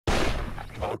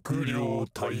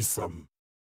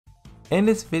In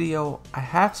this video, I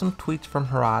have some tweets from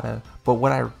Harada, but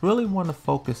what I really want to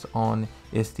focus on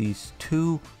is these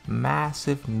two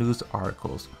massive news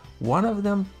articles. One of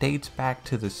them dates back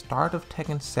to the start of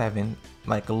Tekken 7,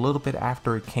 like a little bit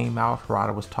after it came out.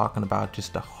 Harada was talking about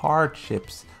just the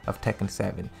hardships of Tekken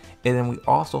 7. And then we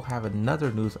also have another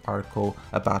news article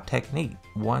about Tekken 8,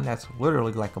 one that's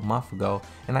literally like a month ago.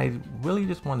 And I really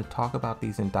just want to talk about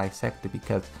these and dissect it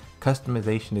because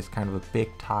customization is kind of a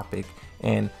big topic,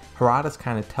 and Harada's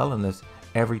kind of telling us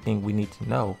everything we need to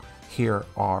know here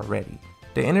already.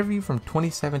 The interview from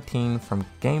 2017 from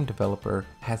Game Developer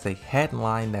has a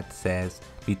headline that says,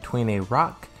 "Between a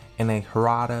rock and a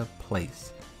Harada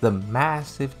place, the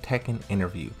massive Tekken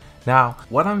interview." Now,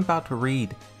 what I'm about to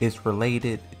read is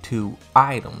related to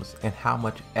items and how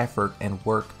much effort and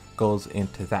work goes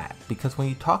into that, because when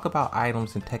you talk about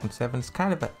items in Tekken 7, it's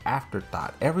kind of an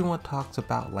afterthought. Everyone talks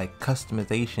about like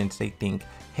customizations, they think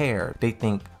hair, they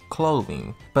think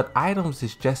clothing, but items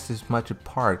is just as much a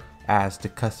part as the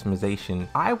customization.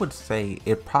 I would say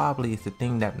it probably is the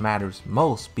thing that matters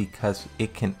most because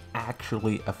it can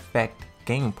actually affect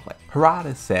gameplay.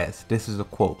 Harada says, this is a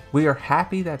quote, "We are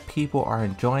happy that people are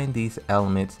enjoying these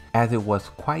elements as it was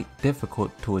quite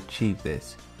difficult to achieve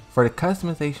this. For the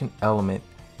customization element,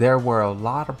 there were a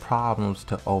lot of problems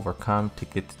to overcome to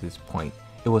get to this point.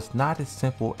 It was not as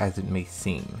simple as it may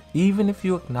seem. Even if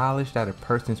you acknowledge that a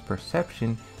person's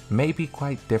perception may be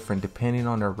quite different depending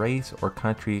on their race or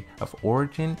country of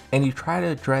origin, and you try to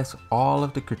address all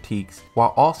of the critiques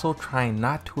while also trying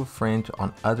not to infringe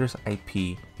on others'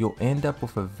 IP, you'll end up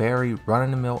with a very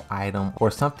run-of-the-mill item or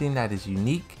something that is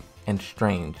unique and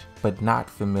strange, but not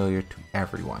familiar to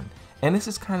everyone." And this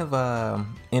is kind of a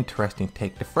interesting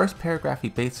take. The first paragraph, he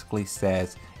basically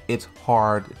says it's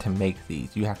hard to make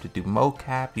these. You have to do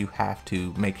mocap, you have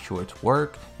to make sure it's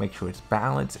work, make sure it's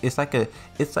balanced. It's like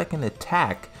an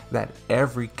attack that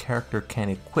every character can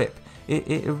equip.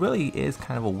 It really is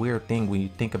kind of a weird thing when you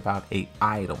think about an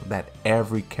item that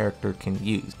every character can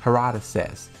use. Harada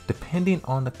says, "Depending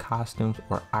on the costumes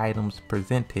or items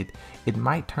presented, it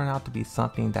might turn out to be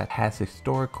something that has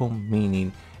historical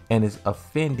meaning and is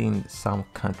offending some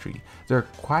country. There are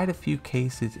quite a few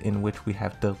cases in which we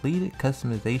have deleted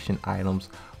customization items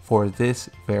for this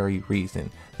very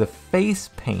reason. The face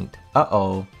paint,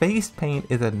 face paint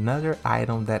is another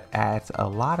item that adds a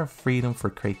lot of freedom for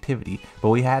creativity, but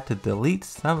we had to delete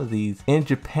some of these. In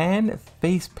Japan,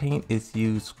 face paint is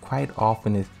used quite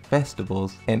often at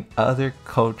festivals and other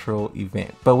cultural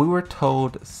events, but we were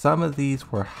told some of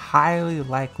these were highly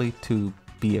likely to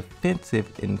be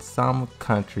offensive in some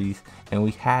countries, and we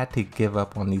had to give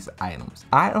up on these items."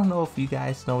 I don't know if you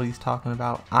guys know what he's talking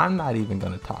about. I'm not even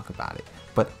going to talk about it,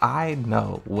 but I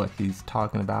know what he's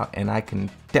talking about, and I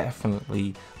can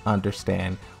definitely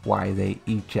understand why they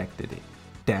ejected it.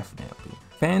 Definitely.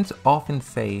 Fans often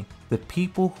say the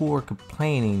people who are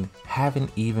complaining haven't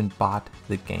even bought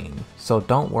the game, so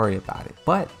don't worry about it.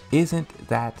 But isn't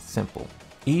that simple?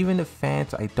 Even if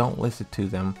fans don't listen to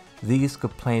them, these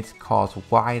complaints cause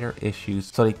wider issues,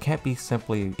 so they can't be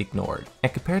simply ignored.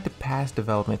 And compared to past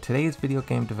development, today's video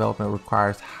game development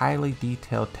requires highly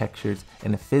detailed textures,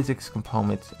 and the physics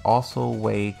components also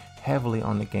weigh heavily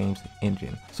on the game's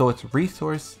engine, so it's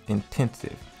resource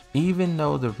intensive. Even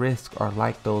though the risks are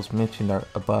like those mentioned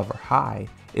above are high,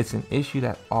 it's an issue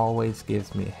that always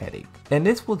gives me a headache. And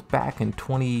this was back in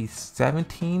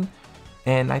 2017.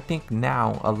 And I think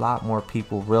now a lot more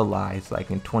people realize,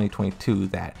 like in 2022,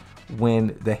 that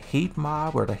when the hate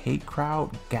mob or the hate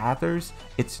crowd gathers,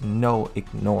 it's no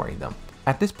ignoring them.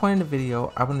 At this point in the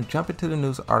video, I want to jump into the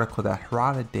news article that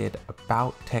Harada did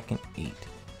about Tekken 8.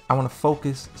 I want to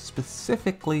focus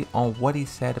specifically on what he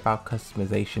said about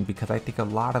customization, because I think a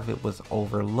lot of it was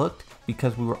overlooked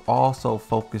because we were also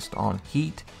focused on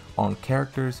heat, on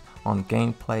characters, on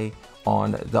gameplay,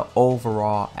 on the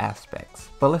overall aspects.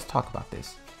 But let's talk about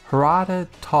this. Harada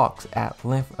talks at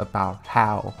length about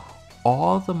how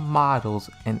all the models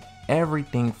and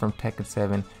everything from Tekken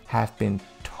 7 have been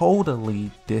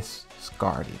totally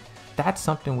discarded. That's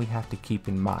something we have to keep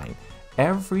in mind.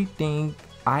 Everything,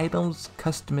 items,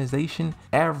 customization,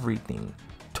 everything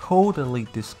totally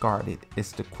discarded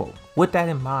is the quote. With that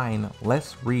in mind,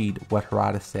 let's read what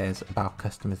Harada says about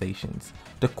customizations.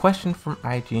 The question from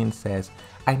IGN says,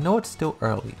 "I know it's still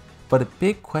early, but a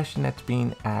big question that's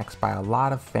being asked by a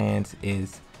lot of fans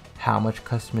is, how much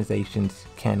customizations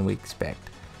can we expect?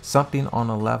 Something on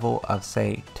the level of,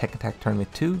 say, Tekken Tag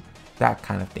Tournament 2, that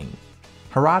kind of thing."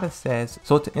 Harada says,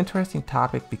 "So it's an interesting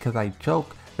topic because I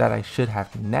joke that I should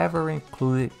have never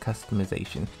included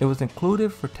customization. It was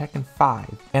included for Tekken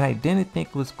 5, and I didn't think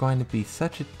it was going to be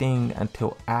such a thing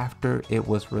until after it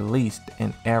was released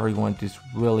and everyone just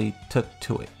really took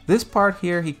to it. This part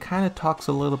here, he kind of talks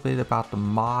a little bit about the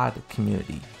mod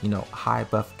community, you know, High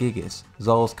Buff Gigas,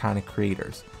 those kind of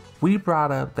creators. We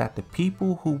brought up that the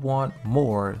people who want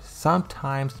more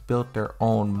sometimes build their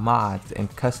own mods,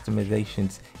 and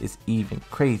customizations is even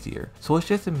crazier. So it's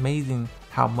just amazing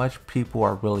how much people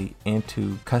are really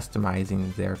into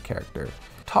customizing their character.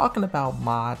 Talking about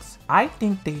mods, I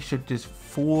think they should just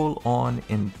full on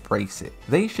embrace it.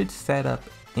 They should set up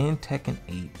in Tekken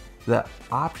 8 the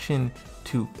option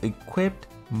to equip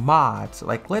mods,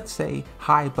 like let's say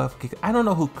High Buff Gigas. I don't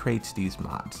know who creates these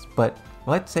mods, but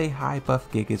let's say High Buff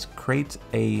Gigas creates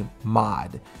a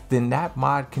mod, then that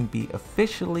mod can be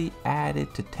officially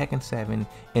added to Tekken 7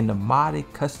 in the modded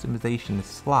customization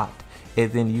slot,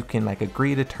 and then you can like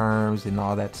agree to terms and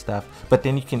all that stuff, but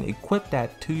then you can equip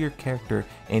that to your character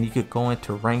and you could go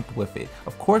into ranked with it.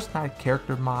 Of course not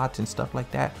character mods and stuff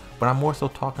like that, but I'm more so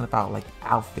talking about like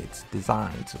outfits,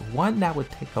 designs. One, that would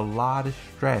take a lot of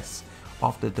stress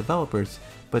off the developers,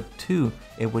 but two,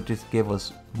 it would just give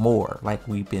us more like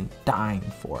we've been dying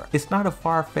for. It's not a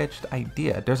far-fetched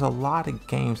idea. There's a lot of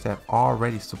games that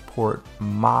already support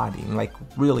modding, like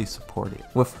really support it.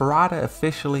 With Harada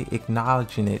officially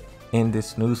acknowledging it in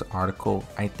this news article,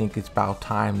 I think it's about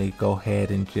time they go ahead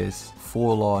and just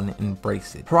full on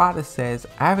embrace it. Harada says,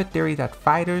 I have a theory that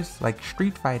fighters like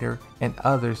Street Fighter and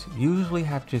others usually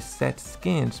have just set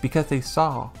skins because they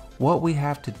saw what we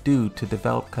have to do to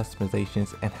develop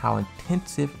customizations and how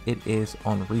intensive it is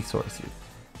on resources.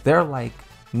 They're like,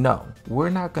 no, we're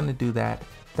not gonna do that.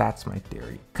 That's my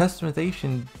theory.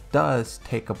 Customization does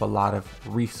take up a lot of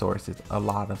resources, a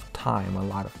lot of time, a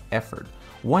lot of effort.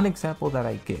 One example that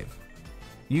I give,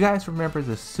 you guys remember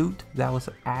the suit that was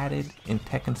added in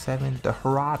Tekken 7, the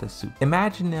Harada suit?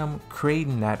 Imagine them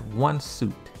creating that one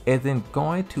suit and then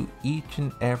going to each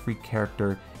and every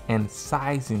character and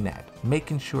sizing that,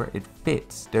 making sure it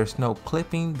fits. There's no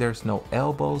clipping, there's no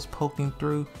elbows poking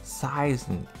through,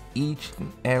 sizing each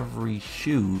and every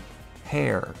shoe,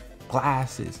 hair,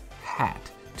 glasses, hat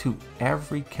to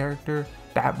every character.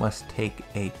 That must take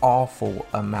an awful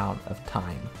amount of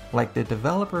time. Like the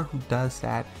developer who does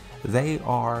that, they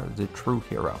are the true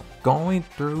hero. Going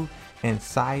through and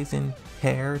sizing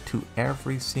hair to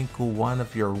every single one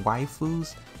of your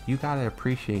waifus, you gotta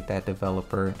appreciate that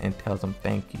developer and tell them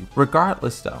thank you.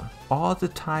 Regardless though, all the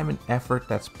time and effort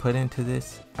that's put into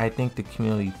this, I think the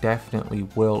community definitely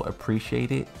will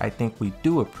appreciate it. I think we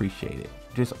do appreciate it.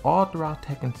 Just all throughout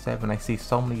Tekken 7, I see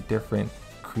so many different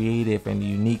creative and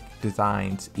unique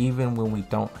designs, even when we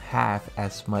don't have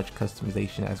as much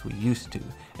customization as we used to.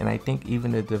 And I think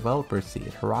even the developers see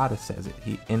it. Harada says it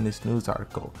in this news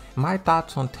article. My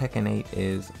thoughts on Tekken 8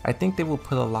 is, I think they will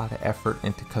put a lot of effort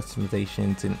into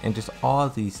customizations and just all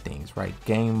these things, right?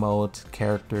 Game modes,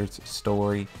 characters,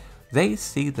 story. They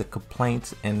see the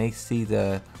complaints and they see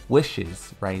the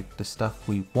wishes, right? The stuff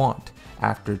we want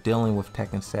after dealing with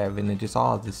Tekken 7 and just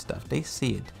all this stuff. They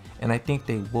see it. And I think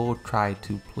they will try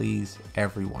to please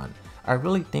everyone. I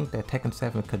really think that Tekken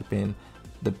 7 could have been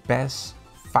the best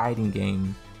fighting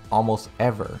game almost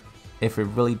ever if it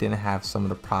really didn't have some of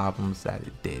the problems that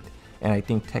it did. And I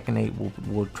think Tekken 8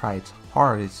 will try its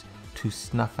hardest to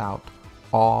snuff out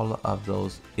all of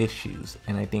those issues.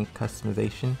 And I think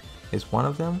customization is one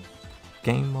of them,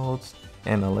 game modes,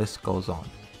 and the list goes on.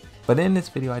 But in this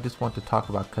video, I just want to talk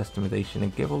about customization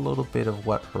and give a little bit of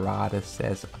what Harada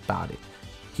says about it.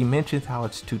 He mentions how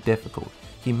it's too difficult.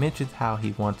 He mentions how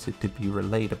he wants it to be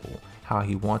relatable, how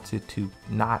he wants it to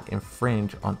not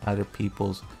infringe on other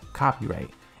people's copyright.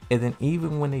 And then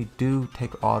even when they do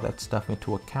take all that stuff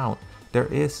into account, there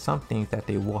is some things that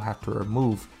they will have to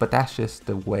remove, but that's just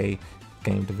the way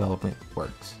game development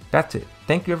works. That's it.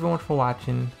 Thank you everyone for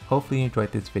watching. Hopefully you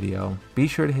enjoyed this video. Be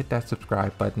sure to hit that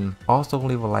subscribe button. Also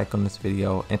leave a like on this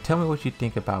video and tell me what you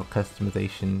think about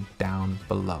customization down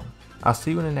below. I'll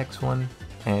see you in the next one,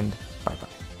 and bye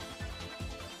bye.